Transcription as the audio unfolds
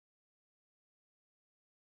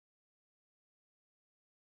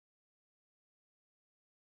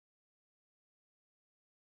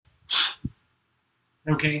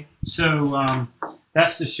Okay, so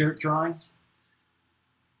that's the shirt drawing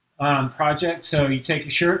project. So you take a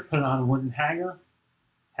shirt, put it on a wooden hanger,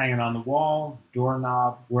 hang it on the wall,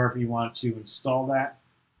 doorknob, wherever you want to install that,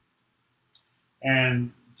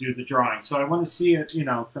 and do the drawing. So I want to see it,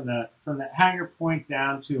 from the hanger point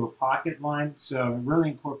down to a pocket line. So really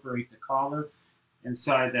incorporate the collar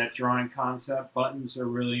inside that drawing concept. Buttons are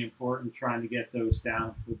really important, trying to get those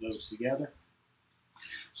down and put those together.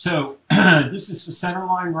 So this is the center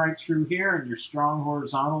line right through here, and your strong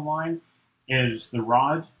horizontal line is the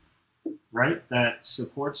rod, right, that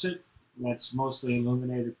supports it. That's mostly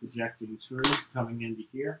illuminated projecting through, coming into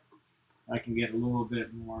here. I can get a little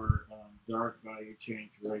bit more dark value change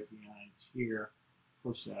right behind here.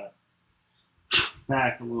 Push that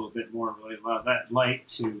back a little bit more, really allow that light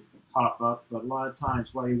to pop up. But a lot of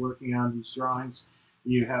times while you're working on these drawings,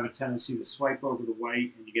 you have a tendency to swipe over the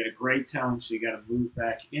white and you get a gray tone, so you got to move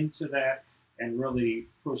back into that and really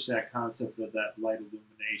push that concept of that light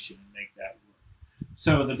illumination and make that work.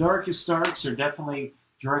 So the darkest darks are definitely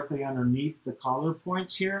directly underneath the collar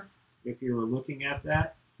points here. If you were looking at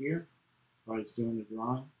that here, if I was doing the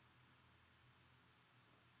drawing,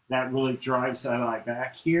 that really drives that eye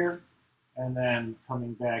back here. And then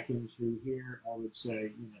coming back in through here, I would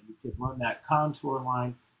say, you could run that contour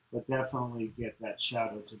line, but definitely get that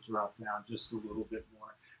shadow to drop down just a little bit more.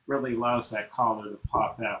 Really allows that collar to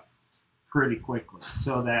pop out pretty quickly.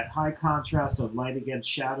 So that high contrast of light against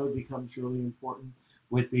shadow becomes really important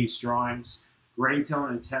with these drawings. Gray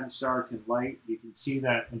tone, intense dark, and light. You can see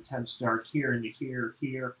that intense dark here into here,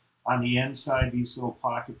 here. On the inside, these little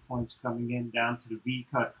pocket points coming in down to the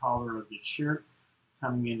V-cut collar of the shirt.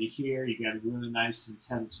 Coming into here, you got a really nice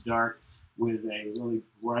intense dark with a really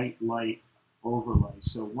bright light overlay.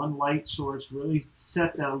 So one light source really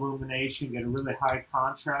set that illumination, get a really high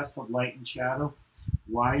contrast of light and shadow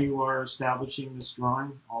while you are establishing this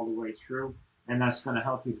drawing all the way through. And that's going to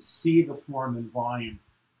help you to see the form and volume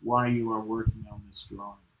while you are working on this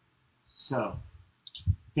drawing. So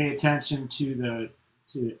pay attention to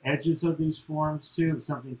the edges of these forms too. If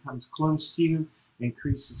something comes close to you,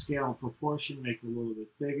 increase the scale and proportion, make it a little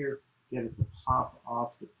bit bigger, get it to pop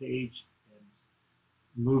off the page,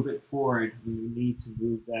 and move it forward when you need to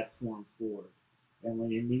move that form forward. And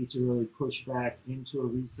when you need to really push back into a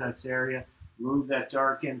recess area, move that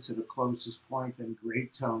dark into the closest point, then gray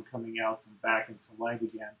tone coming out and back into light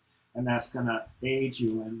again. And that's going to aid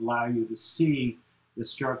you and allow you to see the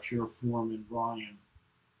structure of form and volume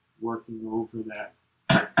working over that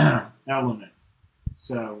element.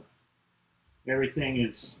 So everything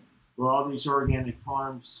is, with all these organic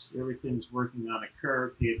forms, everything's working on a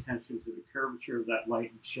curve. Pay attention to the curvature of that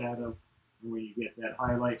light and shadow. And when you get that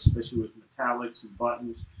highlight, especially with metallics and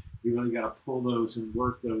buttons, you really got to pull those and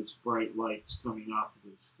work those bright lights coming off of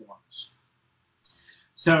those forms.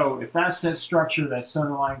 So if that's that structure, that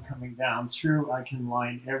center line coming down through, I can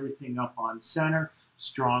line everything up on center,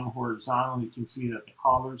 strong horizontal. You can see that the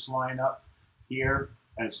collars line up here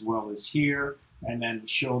as well as here, and then the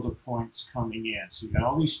shoulder points coming in. So you got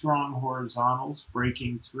all these strong horizontals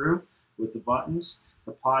breaking through with the buttons.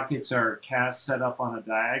 The pockets are cast set up on a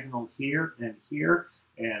diagonal here, and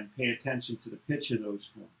pay attention to the pitch of those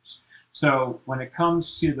forms. So when it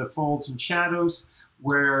comes to the folds and shadows,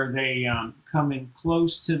 where they come in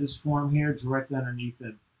close to this form here, directly underneath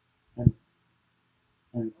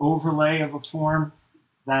an overlay of a form,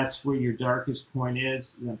 that's where your darkest point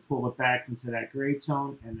is. Then pull it back into that gray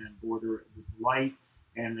tone and then border it with light,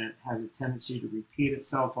 and it has a tendency to repeat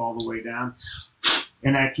itself all the way down.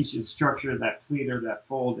 And that keeps you the structure of that pleat or that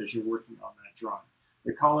fold as you're working on that drawing.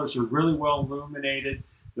 The colors are really well illuminated.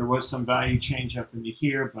 There was some value change up into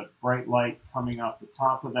here, but bright light coming off the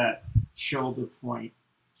top of that shoulder point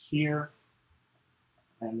here,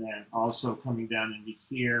 and then also coming down into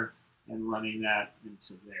here and running that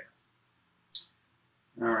into there.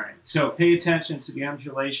 All right, so pay attention to the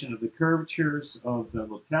undulation of the curvatures of the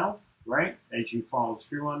lapel, right, as you follow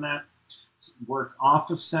through on that. Work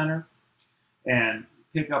off of center and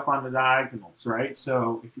pick up on the diagonals, right?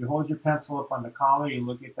 So if you hold your pencil up on the collar, you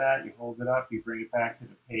look at that, you hold it up, you bring it back to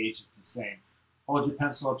the page, it's the same. Hold your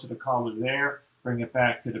pencil up to the collar there, bring it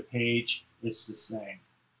back to the page, it's the same.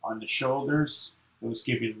 On the shoulders, those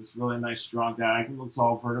give you this really nice strong diagonals.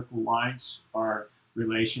 All vertical lines are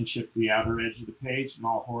relationship to the outer edge of the page, and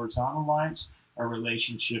all horizontal lines are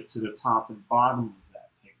relationship to the top and bottom of that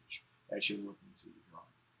page as you're working through the drawing.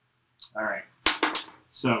 All right,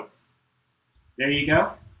 so there you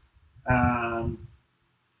go.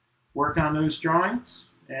 Work on those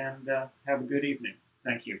drawings and have a good evening.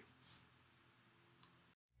 Thank you.